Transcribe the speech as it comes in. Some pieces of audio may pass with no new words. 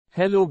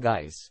Hello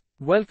guys.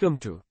 Welcome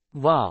to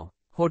Wow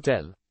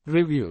Hotel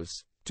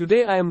Reviews.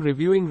 Today I am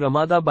reviewing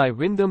Ramada by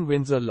Wyndham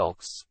Windsor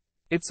Locks.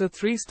 It's a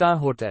 3-star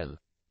hotel.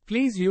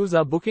 Please use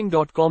our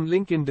booking.com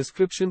link in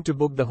description to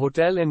book the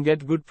hotel and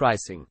get good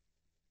pricing.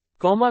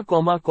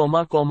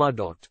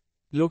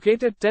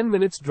 Located 10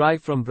 minutes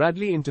drive from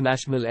Bradley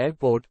International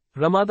Airport,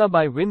 Ramada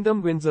by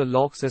Wyndham Windsor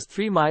Locks is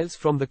 3 miles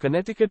from the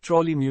Connecticut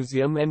Trolley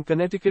Museum and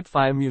Connecticut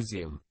Fire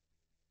Museum.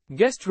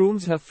 Guest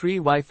rooms have free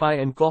Wi-Fi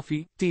and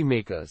coffee, tea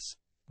makers.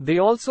 They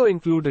also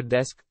include a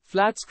desk,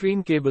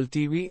 flat-screen cable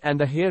TV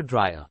and a hair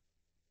dryer.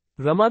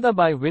 Ramada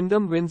by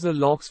Wyndham Windsor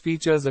Locks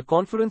features a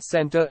conference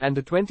center and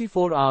a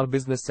 24-hour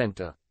business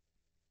center.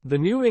 The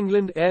New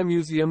England Air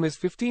Museum is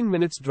 15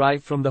 minutes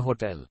drive from the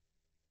hotel.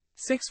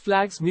 Six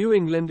Flags New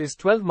England is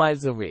 12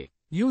 miles away.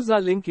 Use our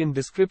link in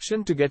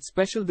description to get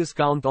special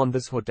discount on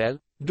this hotel.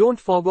 Don't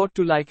forget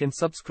to like and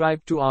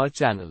subscribe to our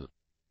channel.